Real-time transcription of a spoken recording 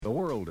The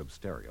world of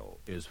stereo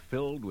is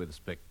filled with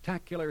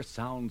spectacular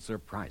sound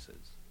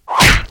surprises.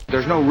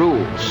 There's no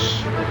rules.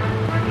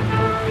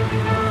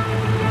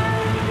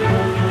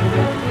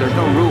 There's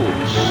no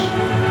rules.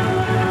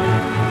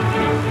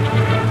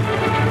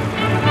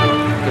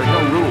 There's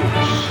no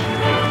rules.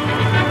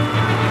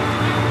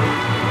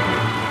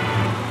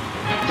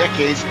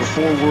 Decades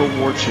before World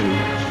War II,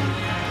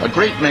 a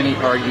great many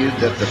argued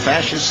that the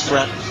fascist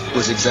threat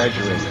was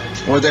exaggerated,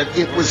 or that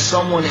it was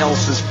someone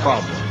else's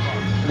problem.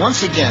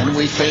 Once again,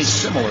 we face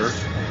similar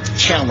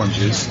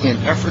challenges in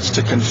efforts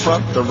to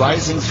confront the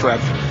rising threat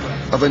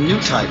of a new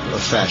type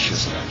of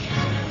fascism.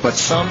 But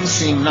some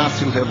seem not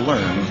to have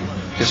learned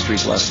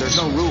history's lessons.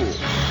 There's no rule.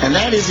 And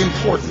that is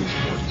important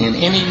in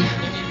any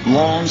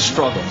long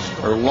struggle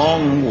or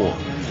long war,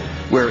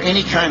 where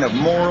any kind of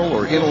moral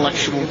or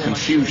intellectual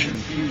confusion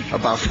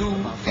about who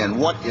and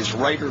what is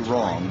right or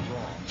wrong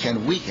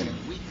can weaken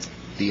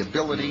the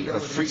ability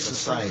of free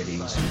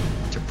societies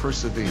to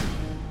persevere.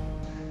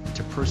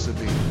 To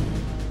persevere. To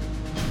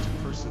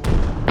persevere.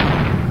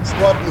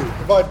 Squad Blue,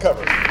 provide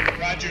cover.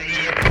 Roger,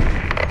 leader.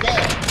 Go!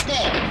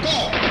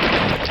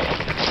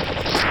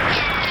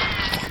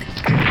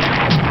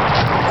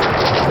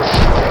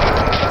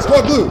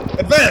 Squad Blue,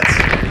 advance!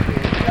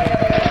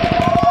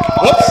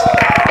 Whoops!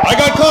 I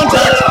got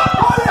contact!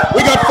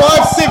 We got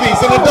 5 civvies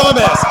and a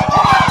dumbass!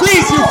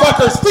 Freeze, you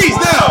fuckers! Freeze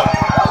now!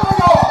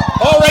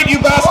 Alright, you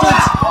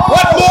bastards!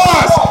 What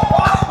mosque?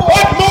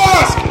 What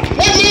mosque?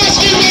 What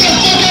mosque, you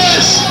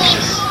motherfuckers?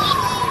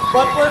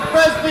 But we're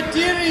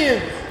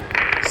Presbyterians!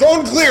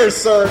 Zone clear,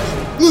 Sarge.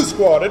 Blue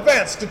Squad,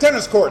 advance to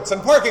tennis courts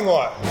and parking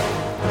lot.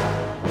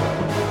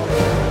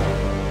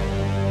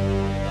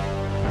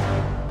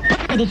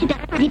 Good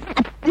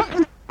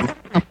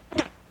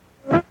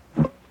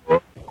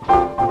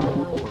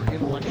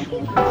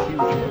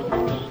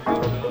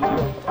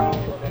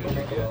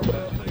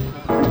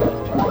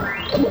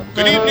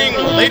evening,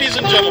 ladies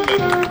and gentlemen.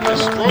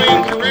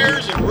 Destroying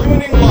careers and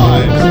ruining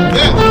lives.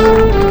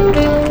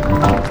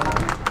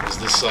 This is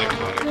the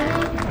Psychotic.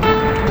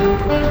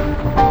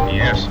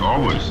 Yes,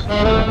 always.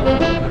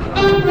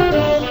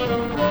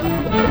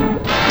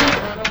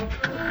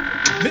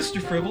 Mr.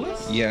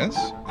 Frivolous? Yes?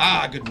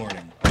 Good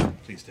morning.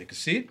 Please take a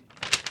seat.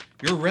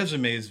 Your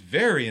resume is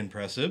very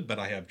impressive, but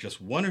I have just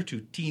 1 or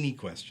 2 teeny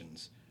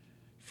questions.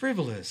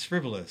 Frivolous.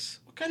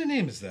 What kind of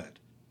name is that?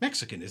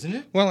 Mexican, isn't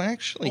it? Well,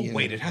 actually... Oh,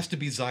 wait, it has to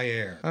be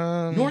Zaire.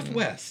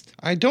 Northwest.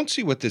 I don't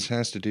see what this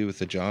has to do with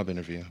the job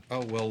interview.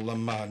 Oh, well,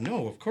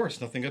 no, of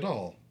course, nothing at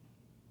all.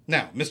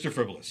 Now, Mr.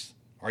 Frivolous,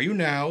 are you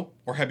now,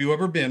 or have you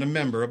ever been a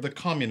member of the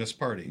Communist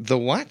Party? The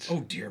what?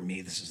 Oh, dear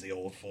me, this is the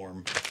old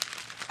form.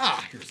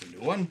 Here's the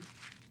new one.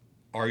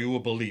 Are you a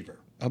believer?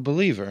 A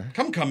believer?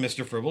 Come,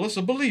 Mr. Frivolous,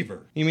 a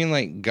believer. You mean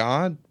like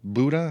God,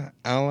 Buddha,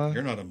 Allah?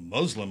 You're not a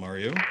Muslim, are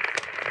you?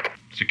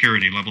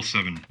 Security, level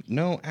 7.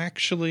 No,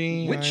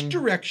 actually, Which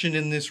direction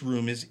in this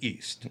room is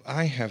east?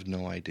 I have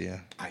no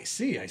idea. I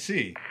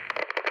see.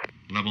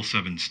 Level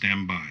 7,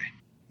 stand by.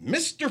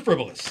 Mr.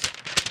 Frivolous,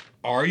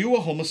 are you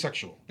a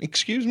homosexual?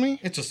 Excuse me?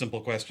 It's a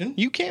simple question.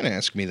 You can't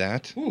ask me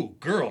that. Ooh,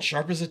 girl,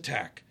 sharp as a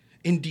tack.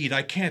 Indeed,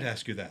 I can't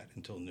ask you that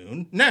until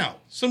noon.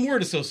 Now, some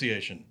word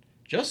association.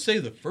 Just say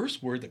the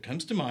first word that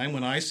comes to mind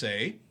when I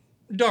say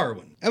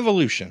Darwin.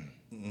 Evolution.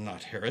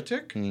 Not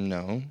heretic?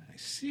 No. I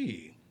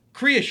see.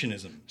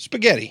 Creationism.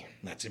 Spaghetti.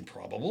 That's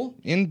improbable.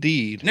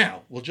 Indeed.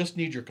 Now, we'll just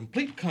need your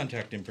complete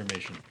contact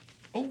information.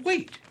 Oh,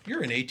 wait,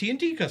 you're an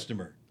AT&T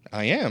customer.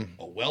 I am.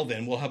 Oh, well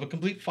then, we'll have a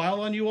complete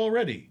file on you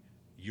already.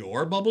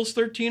 You're Bubbles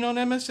 13 on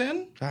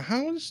MSN?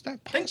 How is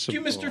that possible? Thank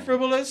you, Mr.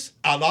 Frivolous.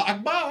 Allah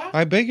Akbar.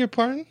 I beg your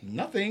pardon?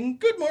 Nothing.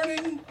 Good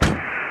morning.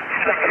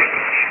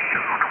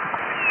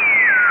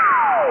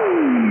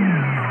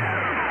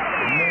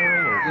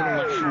 Moral or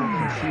intellectual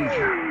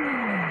confusion.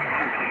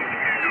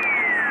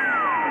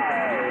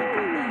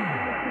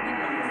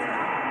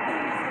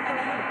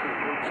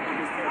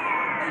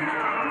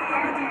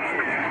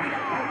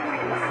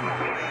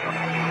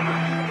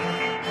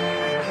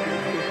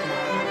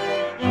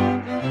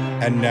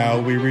 And now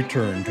we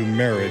return to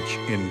marriage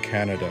in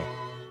Canada.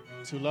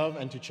 To love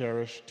and to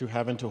cherish, to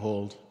have and to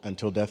hold,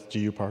 until death do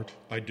you part.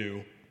 I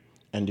do.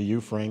 And do you,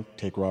 Frank,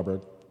 take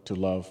Robert, to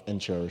love and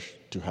cherish,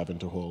 to have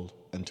and to hold,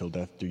 until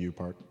death do you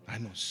part. I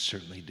most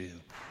certainly do.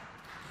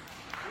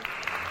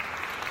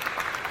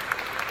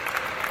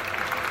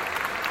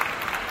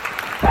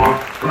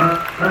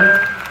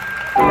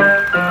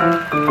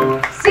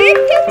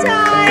 Circle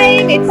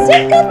time! It's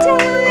circle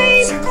time!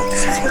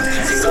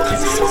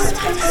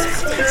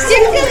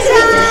 Circle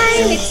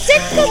time! It's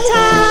circle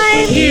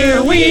time!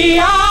 Here we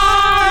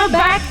are,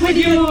 back with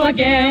you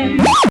again.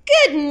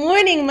 Good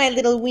morning, my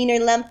little wiener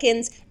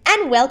lumpkins,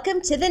 and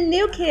welcome to the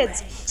new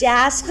kids.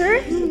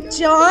 Jasper,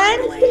 John.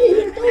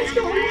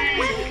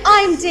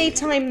 I'm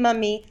Daytime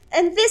Mummy,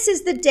 and this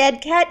is the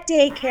Dead Cat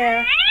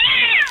Daycare.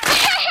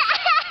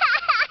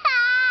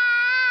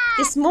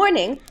 This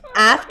morning,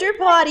 after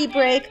potty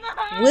break,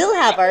 we'll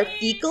have our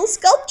fecal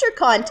sculpture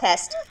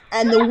contest,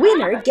 and the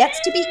winner gets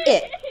to be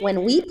it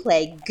when we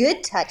play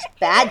Good Touch,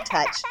 Bad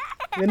Touch.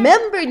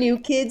 Remember, new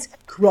kids,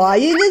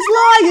 crying is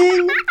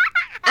lying.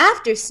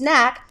 After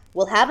snack,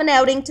 we'll have an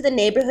outing to the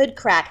neighborhood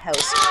crack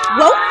house.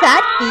 Won't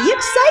that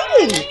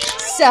be exciting?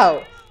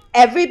 So,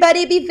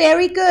 everybody be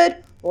very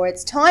good, or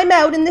it's time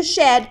out in the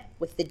shed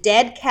with the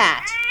dead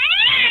cat.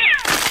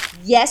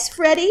 Yes,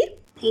 Freddy?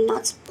 You're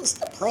not supposed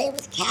to play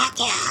with Cat.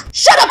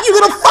 Shut up, you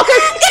little fucker!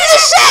 Into the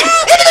shed!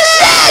 Into the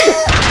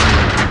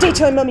shed!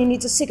 Daytime Mummy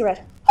needs a cigarette.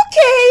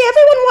 Okay,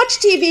 everyone watch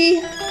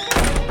TV.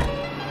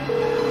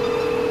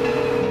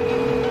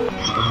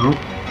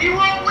 You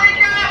won't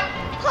wake up!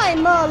 Hi,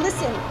 Ma,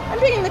 listen. I'm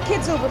bringing the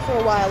kids over for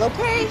a while,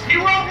 okay? You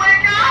won't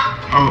wake up!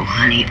 Oh,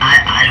 honey,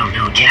 I don't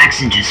know.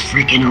 Jackson just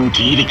freaking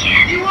OD'd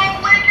again. You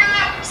won't wake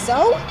up!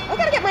 So? I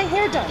gotta get my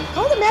hair done.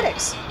 Call the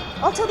medics.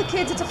 I'll tell the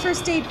kids it's a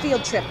first aid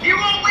field trip. You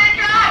won't wake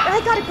up!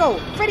 I gotta go.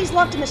 Freddy's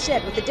locked in the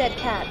shed with the dead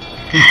cat.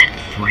 That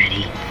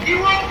Freddy.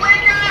 You won't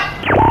wake up!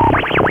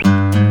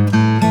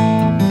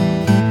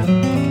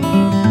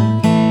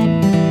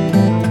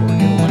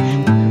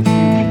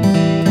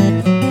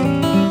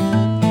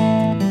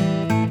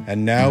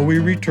 And now we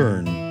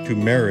return to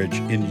Marriage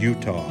in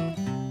Utah.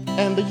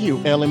 And do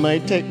you, Ellie Mae,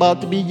 take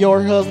about to be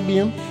your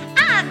husband?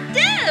 I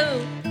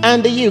do!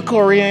 And do you,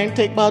 Corey Ann,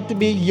 take about to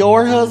be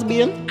your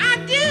husband? I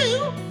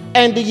do!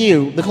 And do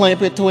you, the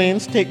Clampett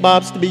twins, take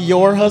Bobs to be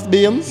your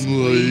husbands?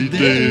 We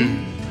do.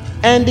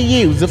 And do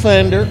you,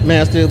 Zephander,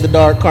 Master of the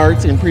Dark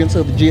Arts and Prince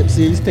of the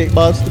Gypsies, take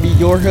Bobs to be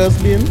your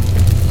husband?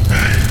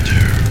 I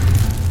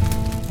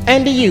do.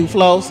 And do you,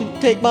 Flossie,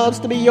 take Bobs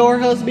to be your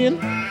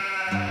husband?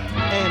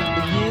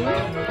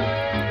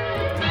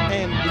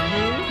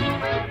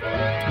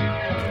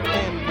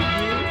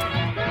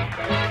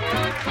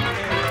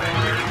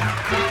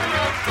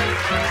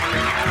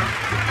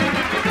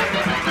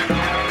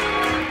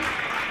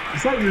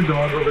 Is that your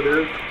dog over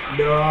there?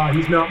 No,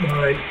 he's not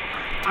mine.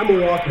 I'm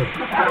a walker.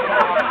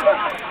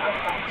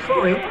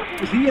 Sorry,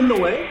 is he in the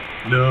way?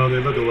 No, they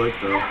look alike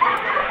though.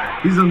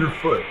 He's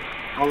underfoot.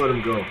 I'll let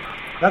him go.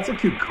 That's a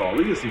cute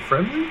collie. Is he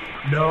friendly?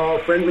 No,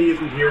 friendly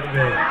isn't here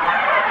today.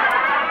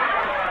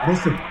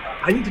 Listen,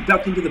 I need to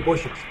duck into the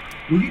bushes.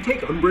 Will you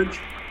take umbrage?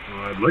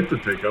 I'd like to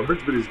take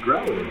umbrage, but he's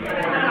growling.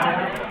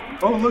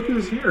 Oh, look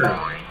who's here.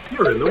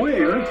 You're in the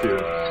way, aren't you?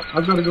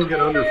 I've got to go get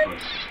Underfoot.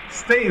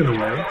 Stay in the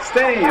way.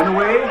 Stay in the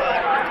way.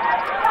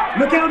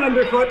 Look out,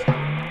 Underfoot.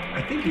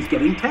 I think he's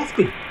getting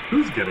tested.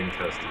 Who's getting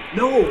tested?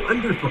 No,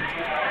 Underfoot.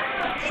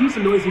 She's a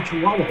noisy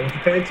chihuahua with a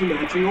fancy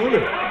matching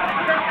owner.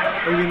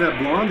 Oh, you mean that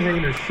blonde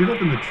hanging her shit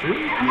up in the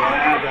tree?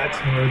 Yeah, that's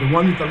her, the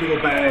one with the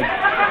little bag.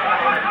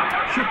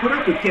 She'll put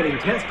up with getting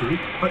tested,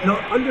 but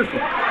not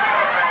Underfoot.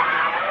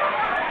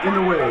 In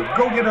the way.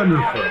 Go get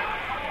Underfoot.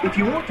 If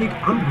you won't take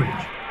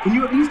umbrage, can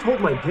you at least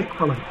hold my dick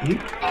while I pee?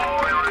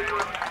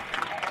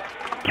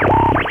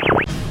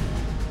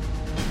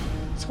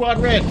 Squad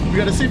Red, we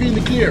got a civvy in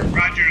the clear.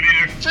 Roger,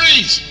 leader.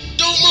 Freeze!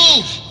 Don't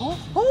move!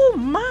 Oh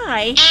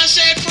my! I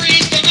said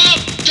freeze, but no!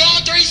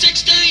 John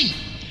 3:16!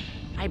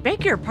 I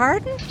beg your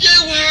pardon? You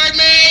heard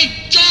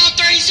me! John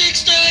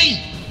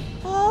 3:16!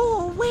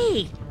 Oh,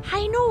 wait.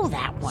 I know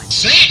that one.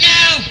 Say it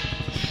now!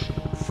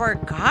 For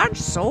God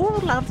so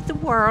loved the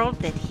world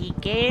that he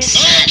gave...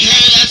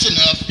 Okay, that's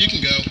enough. You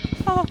can go.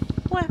 Oh,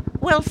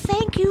 well,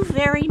 thank you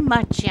very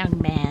much, young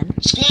man.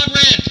 Squad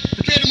Red,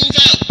 prepare to move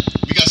out.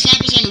 We got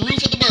snipers on the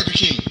roof of the Burger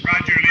King.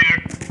 Roger, leader.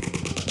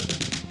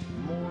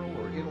 Moral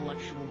or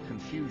intellectual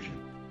confusion.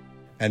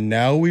 And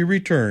now we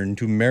return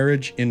to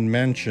Marriage in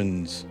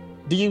Mansions.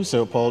 Do you,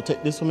 Sir Paul,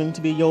 take this woman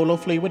to be your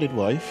lovely wedded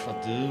wife?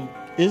 I do.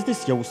 Is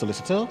this your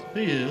solicitor?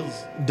 He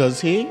is.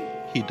 Does he?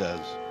 He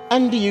does.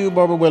 And do you,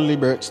 Barbara Welly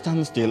Burt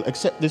Standstill,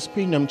 accept this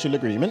prenuptial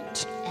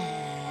agreement?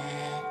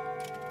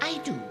 I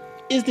do.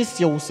 Is this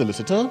your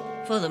solicitor?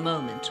 For the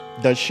moment.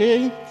 Does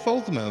she?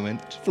 For the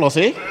moment.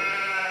 Flossie?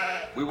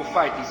 We will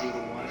fight these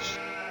evil ones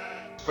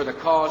for the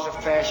cause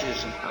of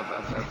fascism,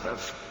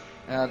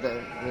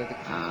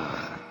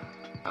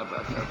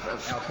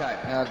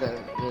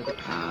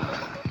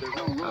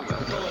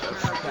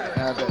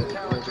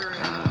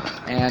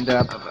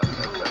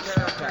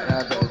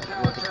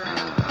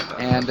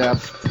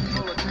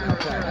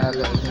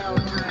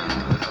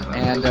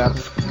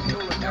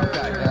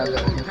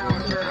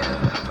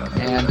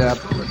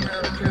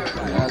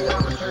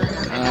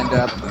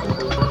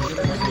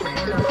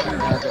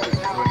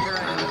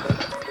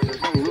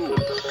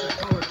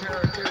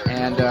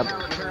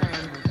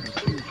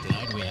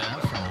 Tonight we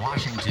have from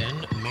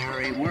Washington,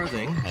 Mary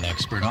Worthing, an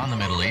expert on the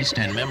Middle East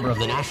and member of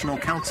the National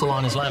Council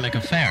on Islamic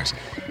Affairs.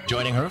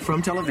 Joining her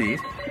from Tel Aviv,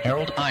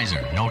 Harold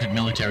Iser, noted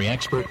military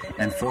expert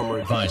and former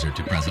advisor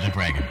to President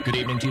Reagan. Good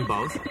evening to you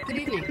both. Good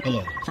evening.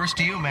 Hello. First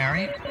to you,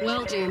 Mary.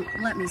 Well, Jim,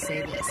 let me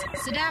say this.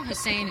 Saddam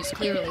Hussein is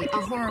clearly a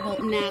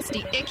horrible,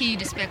 nasty, icky,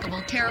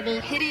 despicable, terrible,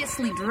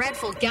 hideously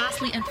dreadful,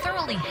 ghastly, and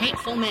thoroughly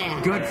hateful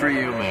man. Good for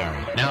you, Mary.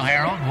 Now,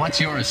 Harold, what's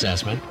your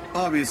assessment?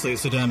 Obviously,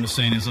 Saddam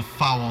Hussein is a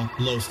foul,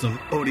 loathsome,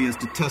 odious,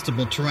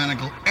 detestable,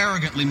 tyrannical,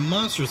 arrogantly,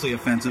 monstrously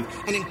offensive,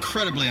 and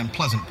incredibly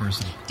unpleasant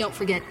person. Don't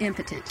forget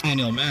impotent. And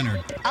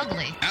ill-mannered.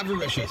 Ugly.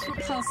 Avaricious.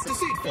 Repulsive.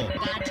 Deceitful.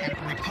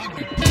 Bad-tempered.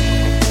 Repugnant.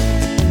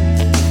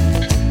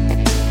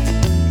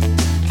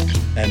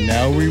 And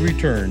now we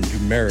return to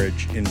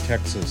Marriage in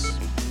Texas.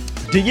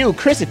 Do you,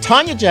 Chrissy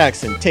Tanya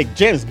Jackson, take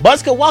James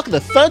Busker Walker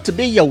III to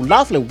be your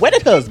lawfully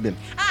wedded husband?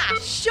 I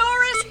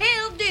sure as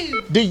hell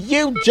do. Do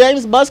you,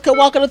 James Busker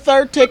Walker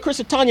III, take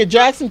Chrissy Tanya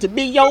Jackson to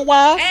be your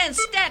wife? And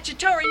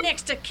statutory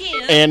next of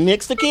kin. And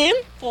next of kin?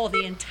 For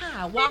the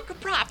entire Walker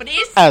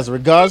properties. As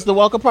regards the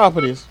Walker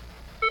properties.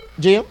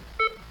 Jim,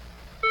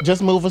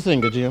 just move a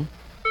finger, Jim.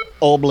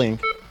 Or blink.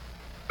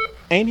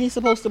 Ain't he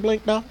supposed to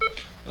blink, though?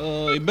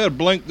 You better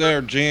blink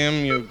there,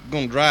 Jim. You're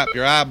gonna drop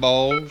your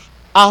eyeballs.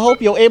 I hope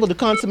you're able to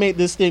consummate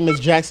this thing, Miss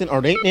Jackson, or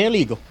it ain't near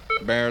legal.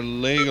 Barely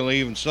legal,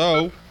 even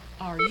so.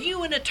 Are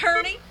you an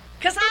attorney?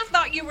 'Cause I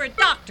thought you were a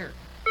doctor.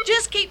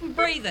 Just keep him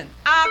breathing.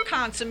 I'll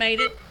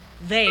consummate it.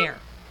 There.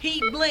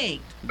 He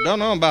blinked. Don't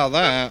know about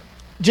that.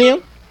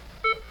 Jim?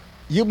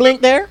 You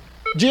blink there?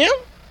 Jim?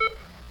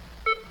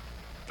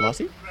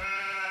 Flossie?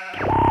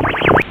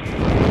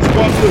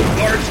 Squad Blue,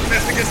 large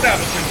domestic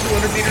establishment,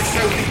 200 meters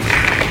southeast.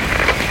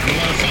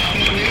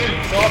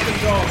 Soft and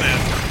tall man,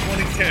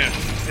 2010.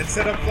 And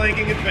set up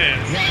flanking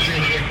advance.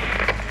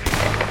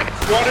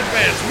 Squad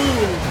advance,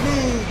 move.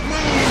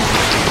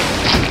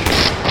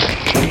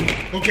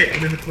 Okay,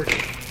 I'm in the clear.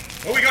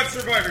 Oh, we got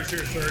survivors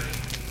here, sir.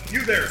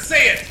 You there,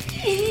 say it!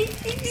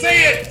 Say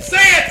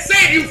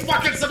it, you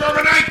fucking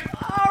suburbanite!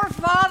 Our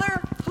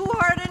Father, who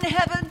art in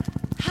heaven,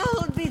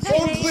 hallowed be thy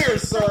Phone name. clear,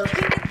 sir.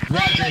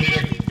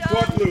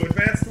 Squad Blue,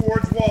 advance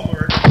towards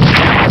Walmart.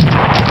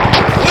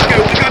 Look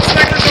out, we got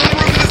snipers on the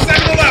roof of the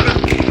 7-Eleven.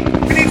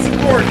 We need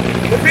support.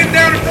 We're pinned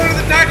down in front of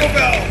the Taco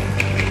Bell.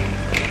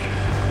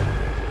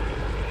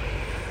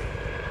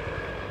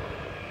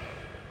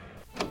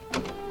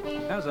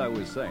 As I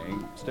was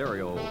saying,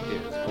 stereo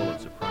is full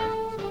of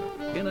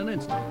surprises. In an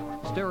instant,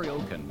 stereo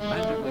can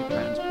magically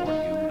transport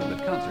you to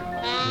the concert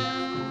hall.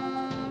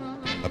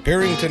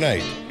 Appearing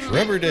tonight,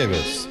 Trevor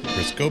Davis,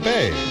 Chris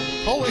Cobain,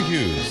 Paula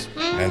Hughes,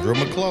 Andrew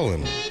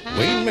McClellan,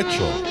 Wayne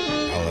Mitchell,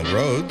 Alan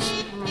Rhodes,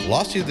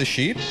 Flossie the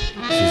Sheep,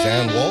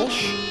 Suzanne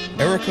Walsh,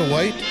 Erica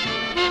White,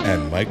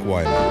 and Mike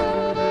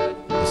Wyman.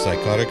 The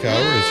Psychotic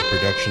Hour is a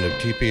production of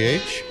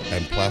TPH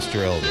and Plaster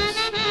Elvis.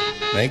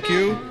 Thank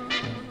you,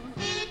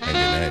 and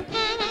good night.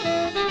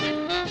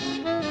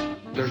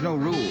 There's no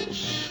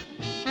rules.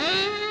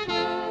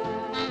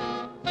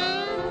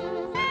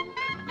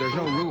 There's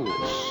no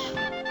rules.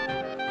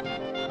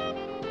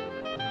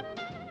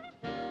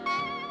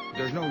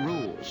 There's no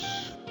rules.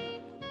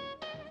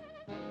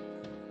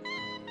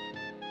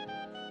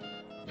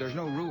 There's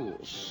no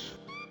rules.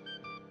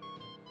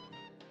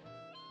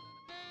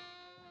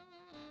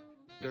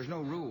 There's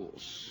no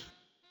rules.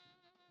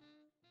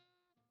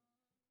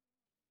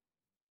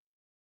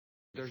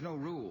 There's no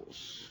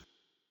rules.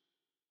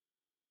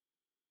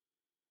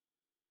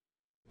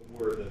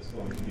 Word that's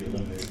going to be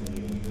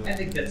eliminated. I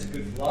think that's a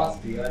good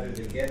philosophy, either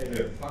to get it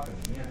or fuck it.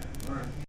 Yeah, all right.